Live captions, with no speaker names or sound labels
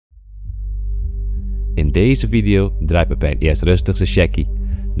In deze video draait Pepijn eerst rustig zijn checkie.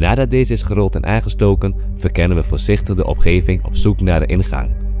 Nadat deze is gerold en aangestoken, verkennen we voorzichtig de omgeving op zoek naar de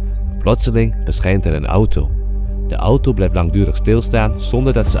ingang. Plotseling verschijnt er een auto. De auto blijft langdurig stilstaan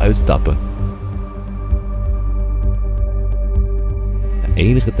zonder dat ze uitstappen. Na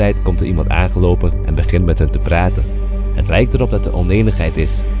enige tijd komt er iemand aangelopen en begint met hen te praten. Het lijkt erop dat er onenigheid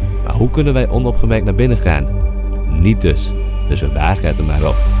is. Maar hoe kunnen wij onopgemerkt naar binnen gaan? Niet dus we wagen het er maar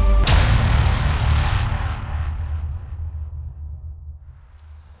op.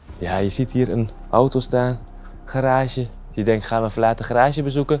 Ja, je ziet hier een auto staan, garage. Je denkt, gaan we een verlaten garage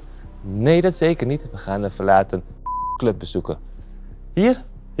bezoeken? Nee, dat zeker niet. We gaan een verlaten club bezoeken. Hier?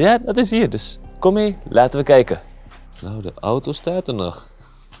 Ja, dat is hier. Dus kom mee, laten we kijken. Nou, de auto staat er nog.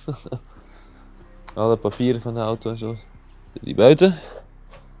 Alle papieren van de auto en zo. Die buiten.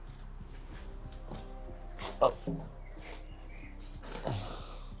 Oh.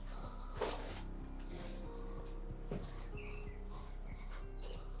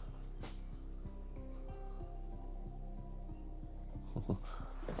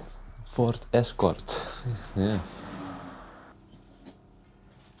 Ford Escort. Ja.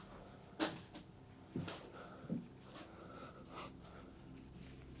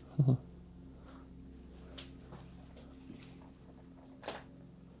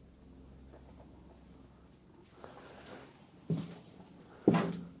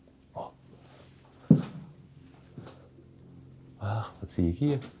 Oh. Wacht, wat zie ik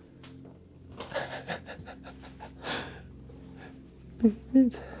hier?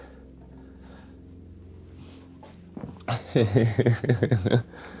 Dit.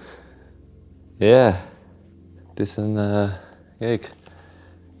 Ja, het is een, kijk,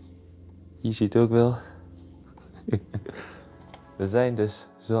 je ziet ook wel, we zijn dus,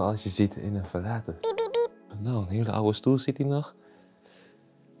 zoals je ziet, in een verlaten. Nou, een hele oude stoel zit hier nog.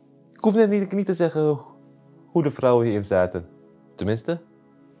 Ik hoef net niet te zeggen hoe de vrouwen hierin zaten. Tenminste,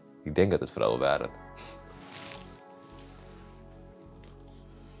 ik denk dat het vrouwen waren.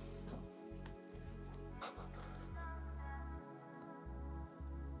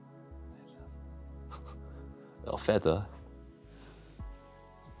 Wel vet, hoor.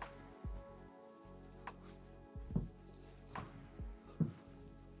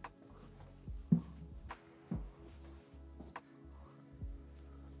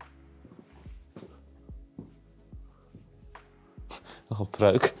 Nog een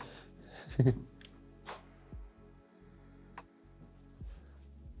pruik.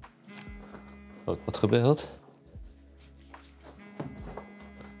 Oh, wat gebeld?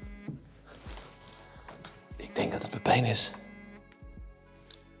 Ik denk dat het Pepijn is.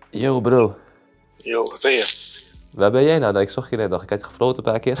 Yo, bro. Yo, waar ben je? Waar ben jij nou? Ik zocht je net nog. Ik had je gefloten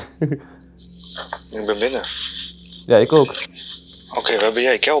een paar keer. Ik ben binnen. Ja, ik ook. Oké, waar ben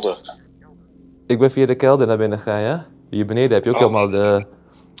jij? Kelder? Ik ben via de kelder naar binnen gegaan, ja? Hier beneden heb je ook helemaal de...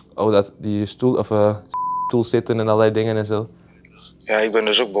 Oh, die stoel, of stoel zitten en allerlei dingen en zo. Ja, ik ben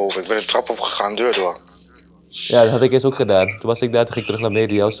dus ook boven. Ik ben de trap opgegaan, deur door. Ja, dat had ik eerst ook gedaan. Toen was ik daar, toen ging ik terug naar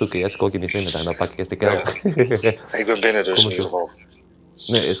beneden jou zoeken. Eerst kon ik je niet vinden, dan pak ik eerst de kelder. Ja. Ik ben binnen dus in ieder geval.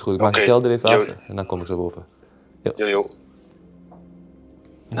 Nee, is goed. Ik maak de kelder even af en dan kom ik zo boven. Jo.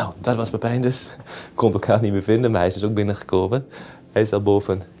 Nou, dat was Pepijn dus. Ik kon elkaar niet meer vinden, maar hij is dus ook binnengekomen. Hij is al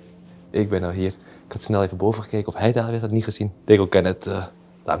boven. Ik ben nou hier. Ik had snel even boven gekeken of hij daar weer had niet gezien. Ik denk ook net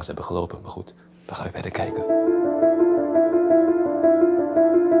langs hebben gelopen, maar goed. Dan gaan we verder kijken.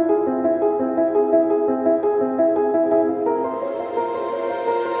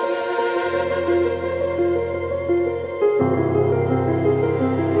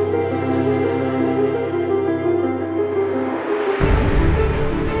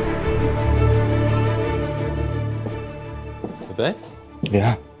 Pepijn?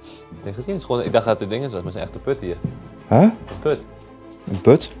 Ja. Ik heb gezien, het is gewoon, ik dacht dat het ding is, maar het is echt een put hier. Huh? Een put. Een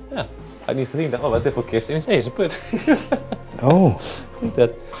put? Ja, had niet gezien. Ik dacht, oh, wat is dit voor kist? Nee, het is een put. Oh. Kijk dat.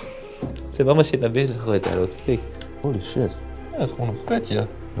 Ze hebben allemaal shit naar binnen gegooid daar ook. Kijk. Holy shit. Ja, dat is gewoon een putje.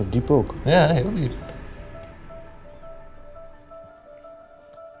 Wat diep ook. Ja, heel diep.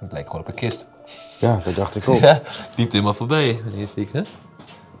 Het lijkt gewoon op een kist. Ja, dat dacht ik ook. Ja, het liep helemaal voorbij. Hier zie ik, hè?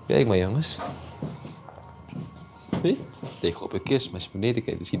 Kijk maar, jongens. Zie? Het leek gewoon op een kist, maar als je beneden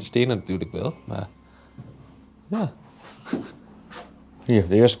kijkt, dan zie je de stenen natuurlijk wel. Maar, ja. Hier,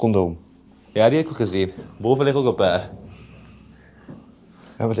 de eerste condoom. Ja, die heb ik ook gezien. Boven ligt ook een paar.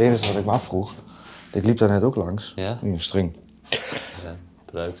 Ja, het enige wat ik me afvroeg, ik liep daar net ook langs. Ja? Hier, een string. Ja,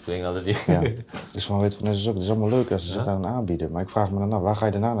 pruikstring, alles hier. Ja. Dus van, weet van, het is allemaal leuk als ze zich aan aanbieden. Maar ik vraag me dan af, waar ga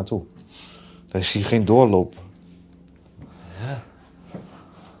je daarna naartoe? Daar is hier geen doorloop. Ja.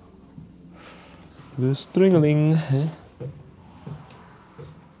 De stringeling. Hè?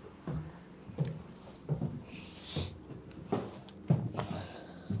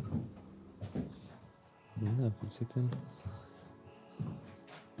 zitten.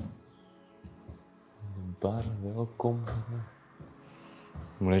 De bar, welkom.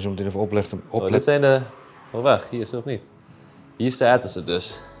 Ik moet eens meteen even opletten. Oh, dit zijn de... Oh, wacht, hier is het of niet? Hier zaten ze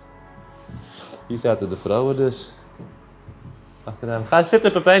dus. Hier zaten de vrouwen dus. Achteraan. Ga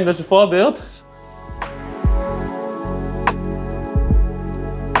zitten, Pepijn, dat is een voorbeeld.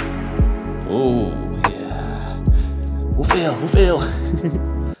 Oeh, ja. Hoeveel?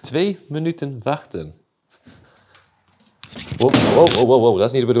 2 minuten wachten. Wow, dat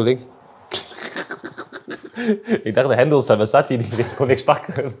is niet de bedoeling. Ik dacht de hendels, maar zat hier niet. Ik kon niks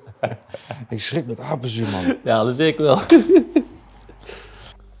pakken. Ik schrik met apenzuur, man. Ja, dat zie ik wel.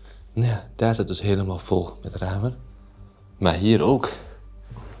 Ja, daar zit dus helemaal vol met ramen. Maar hier ook.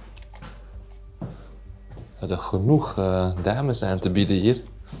 We hadden genoeg dames aan te bieden hier.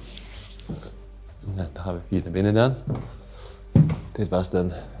 Nou, dan gaan we hier naar binnen dan. Dit was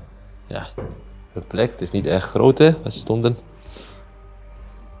dan, ja, een plek. Het is niet erg groot, hè, waar ze stonden.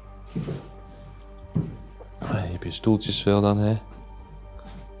 Hier heb je stoeltjes wel dan, hè.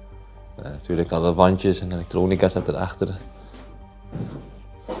 Ja, natuurlijk alle wandjes en elektronica zat erachter.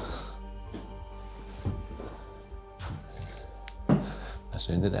 Dus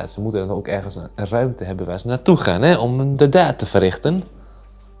inderdaad, ze moeten dan ook ergens een ruimte hebben waar ze naartoe gaan, hè, om de daad te verrichten.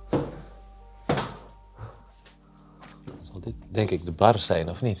 Zal dit, denk ik, de bar zijn,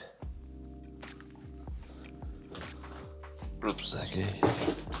 of niet? Oeps, oké.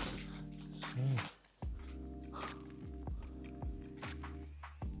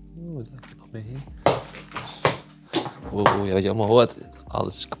 Oeh, daar kan nog meer heen. Wow, ja, wat je allemaal hoort.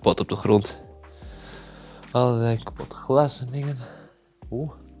 Alles is kapot op de grond. Allerlei kapot glas en dingen.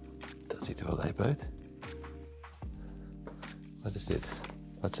 Oeh, dat ziet er wel lijp uit. Wat is dit?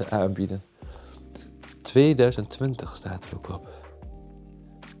 Wat ze aanbieden. 2020 staat er ook op.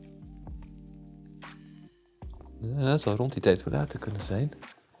 Ja, dat zal rond die tijd verlaten kunnen zijn.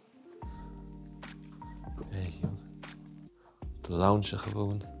 Hey, joh. De lounge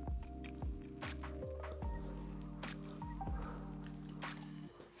gewoon.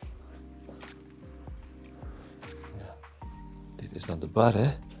 Ja. Dit is dan de bar, hè?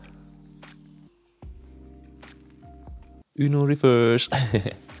 Uno reverse.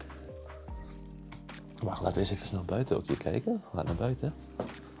 Wacht, laten we eens even snel buiten ook hier kijken. We gaan naar buiten.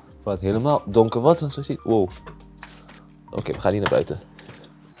 Voordat het helemaal donker wordt, zoals je ziet. Wow. Oké, we gaan hier naar buiten.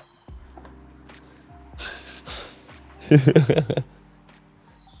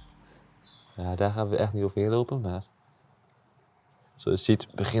 Ja, daar gaan we echt niet overheen lopen, maar... Zoals je ziet,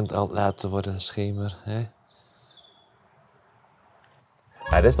 begint al laat te worden schemer, hè?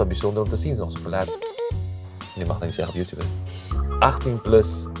 Ja, dit is wel bijzonder om te zien, onze verlaten. Je mag dat niet zeggen op YouTube. 18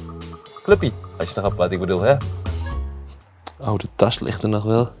 plus clubpie, als je snapt wat ik bedoel, hè? Oh, de tas ligt er nog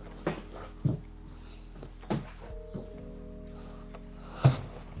wel.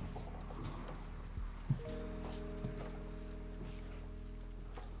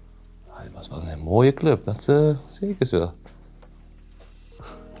 Dit was wel een mooie club, dat zeker zo.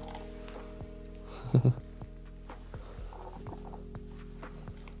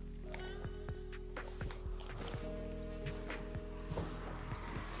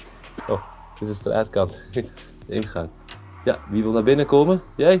 Oh, dit is de straatkant. De ingang. Ja, wie wil naar binnen komen?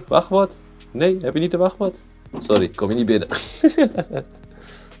 Jij? Wachtwoord? Nee, heb je niet de wachtwoord? Sorry, kom je niet binnen.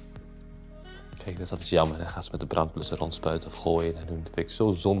 Kijk, dat is jammer. Dan gaan ze met de brandblusser rondspuiten of gooien en doen. Dat vind ik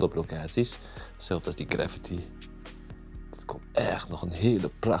zo zonde op locaties. Zelfs als die graffiti. Dat kon echt nog een hele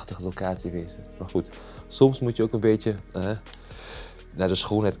prachtige locatie wezen. Maar goed, soms moet je ook een beetje naar de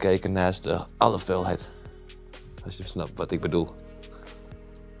schoonheid kijken naast alle vuilheid. Als je snapt wat ik bedoel.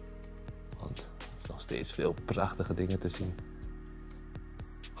 Want er is nog steeds veel prachtige dingen te zien.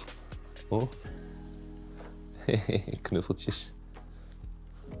 Oh. Knuffeltjes.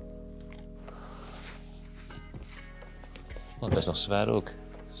 Oh, best nog zwaar ook.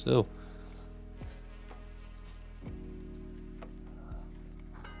 Zo.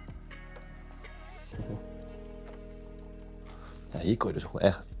 Ja, hier kon je dus gewoon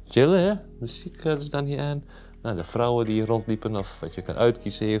echt chillen, hè? Muziek hadden ze dan hier aan. Nou, de vrouwen die hier rondliepen of wat je kan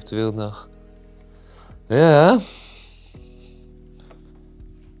uitkiezen eventueel nog. Ja.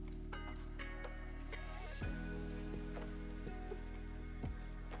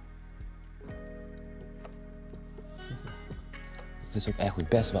 Het is ook eigenlijk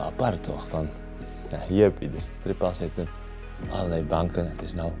best wel apart, toch? Van, ja, hier heb je dus trippas zitten, allerlei banken. Het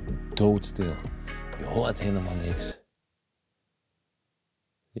is nou doodstil. Je hoort helemaal niks.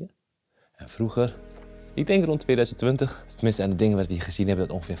 Ja? En vroeger, ik denk rond 2020, tenminste aan de dingen wat we hier gezien hebben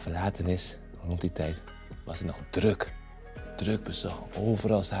dat ongeveer verlaten is, rond die tijd, was het nog druk. Druk bezocht.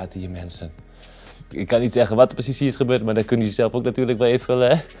 Overal zaten hier mensen. Ik kan niet zeggen wat er precies hier is gebeurd, maar dan kun je zelf ook natuurlijk wel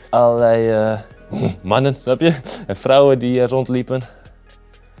invullen. Hè? Allerlei mannen, snap je? En vrouwen die rondliepen.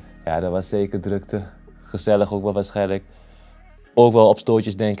 Ja, dat was zeker drukte. Gezellig ook wel waarschijnlijk. Ook wel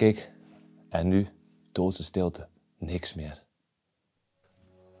opstootjes, denk ik. En nu, doodse stilte. Niks meer.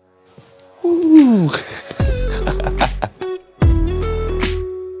 Oeh.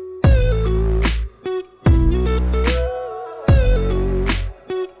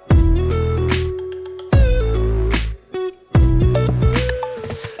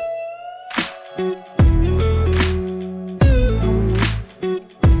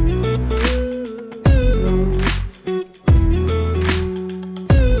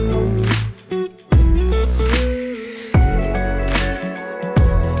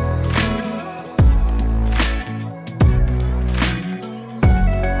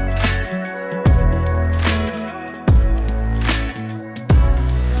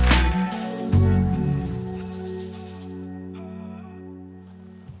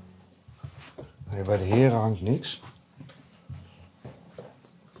 Nee, bij de heren hangt niks.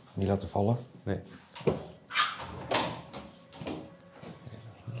 Niet laten vallen. Nee.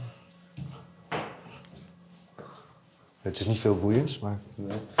 Het is niet veel boeiends, maar...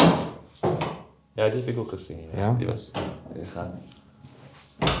 Nee. Ja, die heb ik ook gezien. Ja? Die was ingegaan.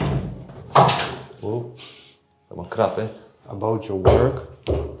 Oh, helemaal krap, hè? About your work,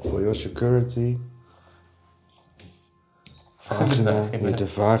 for your security. Vagina, niet de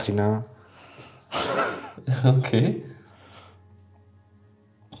vagina. Oké.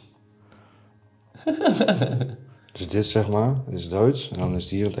 Dus dit zeg maar, is Duits en dan is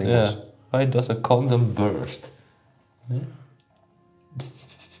het hier het Engels. Ja. Why does a condom burst? Nee?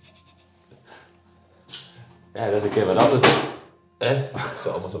 Ja, dat is een keer wat anders. Zo,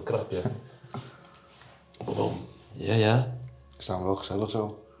 allemaal zo krap, ja. Boom. Ja, ja. Ik sta wel gezellig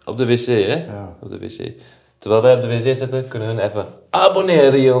zo. Op de wc, hè? Ja. Op de wc. Terwijl wij op de wc zitten, kunnen hun even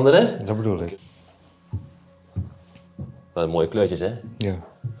abonneren hieronder, hè? Dat bedoel ik. Wat mooie kleurtjes, hè? Ja.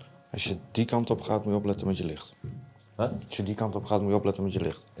 Als je die kant op gaat, moet je opletten met je licht. Wat? Als je die kant op gaat, moet je opletten met je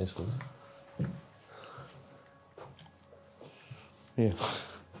licht. Is goed. Hier.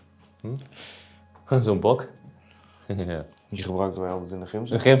 Zo'n bok. Ja. Die gebruikten wij altijd in de gym.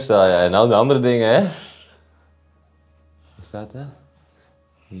 Een gymstel, ja. En nou de andere dingen, hè? Wat staat er?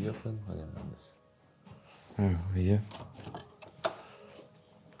 Joffen? Oh ja, anders. Ja, hier.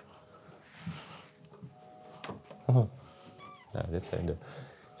 Nou, dit zijn de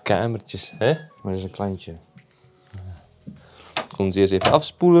kamertjes, hè? Maar dit is een kleintje. Ik kon ze eerst even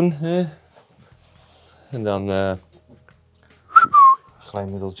afspoelen, hè? En dan...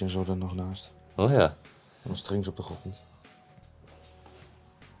 Glijmiddeltje en zo er nog naast. Oh ja, Dan string ze op de grond.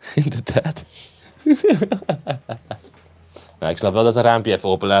 inderdaad. Nou, ik snap wel dat ze een raampje even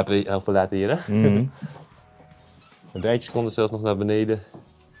open laten hier, hè? De rijtjes konden zelfs nog naar beneden.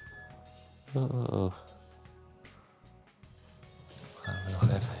 Oh. Gaan we nog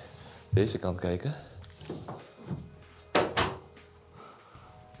even deze kant kijken.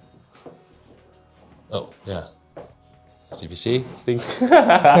 Oh, ja. Dat is die wc stinkt.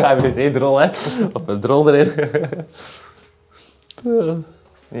 Wc-drol, hè? Of een drol erin.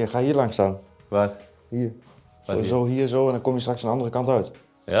 Hier, ga hier langs staan. Wat? Hier. Wat hier? Zo, hier zo en dan kom je straks aan de andere kant uit.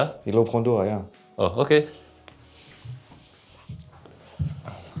 Ja? Je loopt gewoon door, ja. Oh, oké.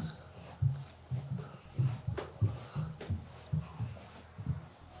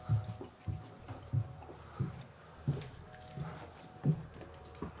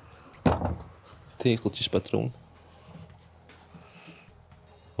 Tegeltjespatroon.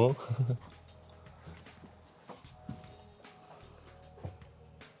 Oh.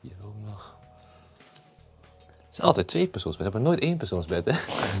 Hier ook nog. Het is altijd 2-persoonsbed. We hebben nooit 1-persoonsbed, hè?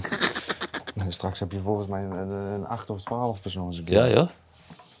 Nee, straks heb je volgens mij een 8 of 12 persoons. Ja, ja.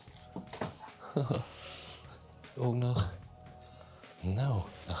 Ook nog. Nou,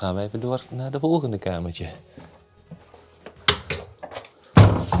 dan gaan we even door naar de volgende kamertje.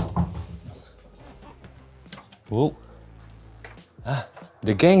 Wow. Ah,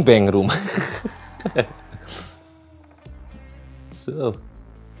 de gangbang room. Zo.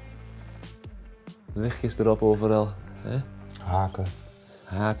 Lichtjes erop overal. Hè? Haken.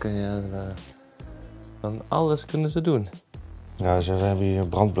 Haken, ja. Van alles kunnen ze doen. Ja, ze hebben hier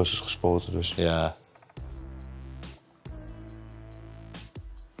brandblussers gespoten, dus. Ja.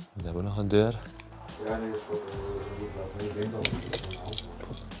 We hebben nog een deur. Ja, nee, dat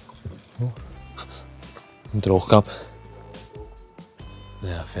is Een droogkap.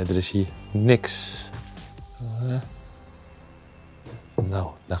 Ja, verder is hier niks. Nou,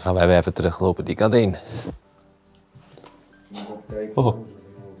 dan gaan wij weer even teruglopen die kant heen. Oh.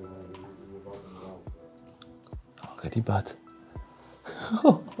 Kijk die bad.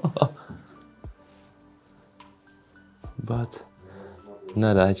 Bad.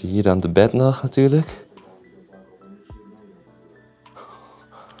 Nou, dan had je hier dan de bed nog natuurlijk.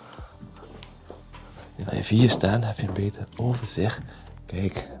 Ja, even hier staan, dan heb je een beter overzicht.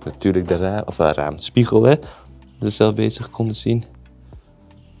 Kijk, natuurlijk de raam, spiegel hè. Dat is zelf bezig konden zien.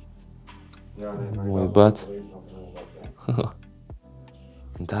 Ja, nee, Mooi bad.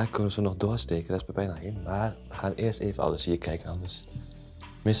 En daar kunnen ze nog doorsteken, dat is bij mij nog in. Maar we gaan eerst even alles hier kijken, anders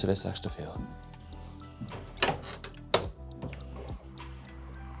missen we straks te veel.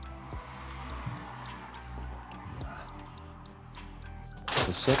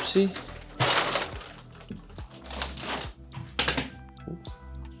 Receptie.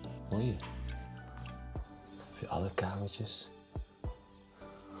 Mooi. Voor alle kamertjes.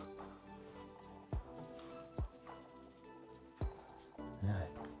 Ja,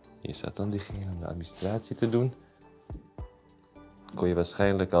 hier staat dan diegene om de administratie te doen. Kon je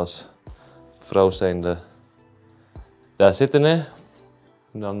waarschijnlijk als vrouw zijnde daar zitten hè?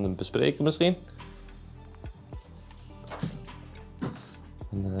 En dan bespreken misschien.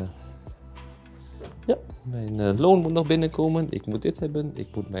 En, ja, mijn loon moet nog binnenkomen. Ik moet dit hebben.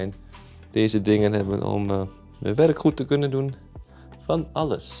 Ik moet deze dingen hebben om mijn werk goed te kunnen doen. Van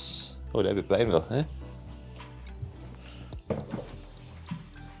alles. Oh, daar heb je pijn wel, hè?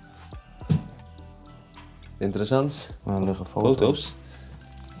 Interessant. Nou, er liggen foto's.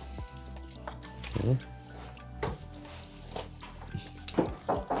 Ja.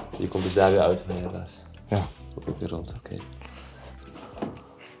 Je komt dus daar weer uit van helaas. Ja. Ook weer rond, oké.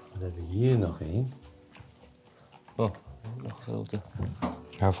 Dan hebben we hier nog één. Oh, nog grote.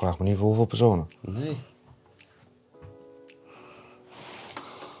 Ja, vraag me niet voor hoeveel personen. Nee.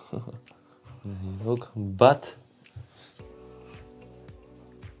 Hier ook een bad.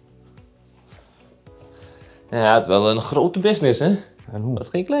 Ja, het is wel een grote business, hè? En hoe? Dat is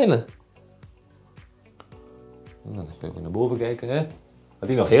geen kleine. Nou, dan kun je weer naar boven kijken, hè? Dat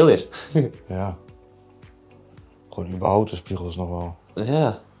die nog heel is. Ja. Gewoon überhaupt de spiegels nog wel.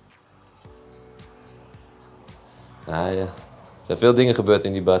 Ja. Nou ja, er zijn veel dingen gebeurd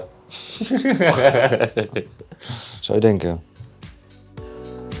in die bad. Zou je denken?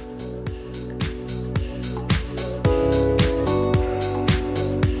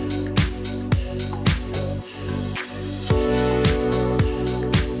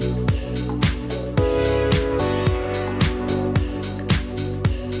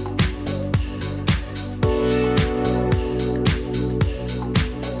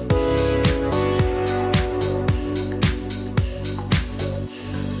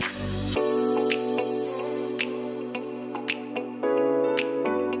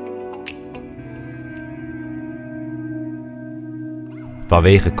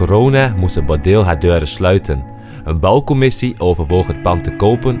 Vanwege corona moest het bordeel haar deuren sluiten. Een bouwcommissie overwoog het pand te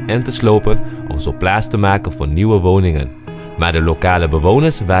kopen en te slopen om zo plaats te maken voor nieuwe woningen. Maar de lokale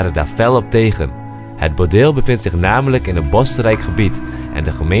bewoners waren daar fel op tegen. Het bordeel bevindt zich namelijk in een bosrijk gebied en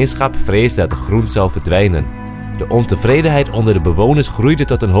de gemeenschap vreesde dat het groen zou verdwijnen. De ontevredenheid onder de bewoners groeide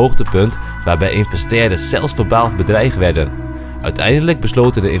tot een hoogtepunt waarbij investeerders zelfs verbaal bedreigd werden. Uiteindelijk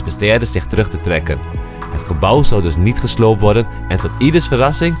besloten de investeerders zich terug te trekken. Het gebouw zou dus niet gesloopt worden en tot ieders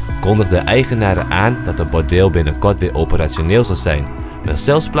verrassing kondigden de eigenaren aan dat het bordeel binnenkort weer operationeel zou zijn, met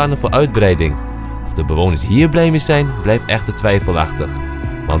zelfs plannen voor uitbreiding. Of de bewoners hier blij mee zijn, blijft echter twijfelachtig.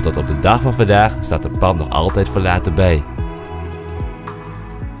 Want tot op de dag van vandaag staat het pand nog altijd verlaten bij.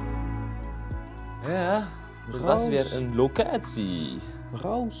 Ja, dit was weer een locatie.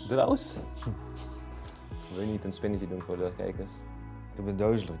 Raus. Draus? Wil je niet een spinnetje doen voor de kijkers? Ik ben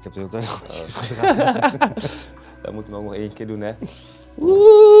duizelig, ik heb de hele tijd Dat moeten we ook nog 1 keer doen, hè?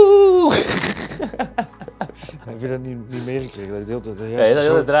 Heb je dat niet meegekregen? Dat je de hele tijd... Nee, dat is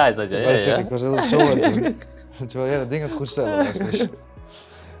heel draai, dat je. Ja, zeg, ik was heel zo aan het doen. Terwijl jij dat ding aan het goed stellen was. Dus.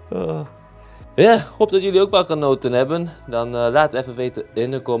 Ja, hoop dat jullie ook wel genoten hebben. Dan laat het even weten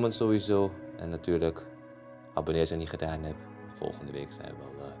in de comments sowieso. En natuurlijk, abonneer als je het niet gedaan hebt. Volgende week zijn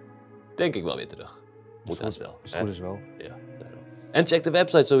we wel, denk ik wel weer terug. Moet dat wel. Als het goed is wel. Ja, daarom. En check de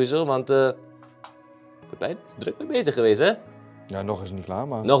website sowieso, want Pepijn is druk mee bezig geweest, hè? Ja, nog is het niet klaar,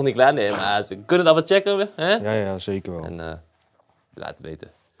 maar... Nog niet klaar, nee, maar ze kunnen dat wat checken, hè? Ja, zeker wel. En laat het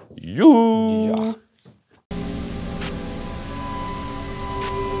weten. Joe! Ja.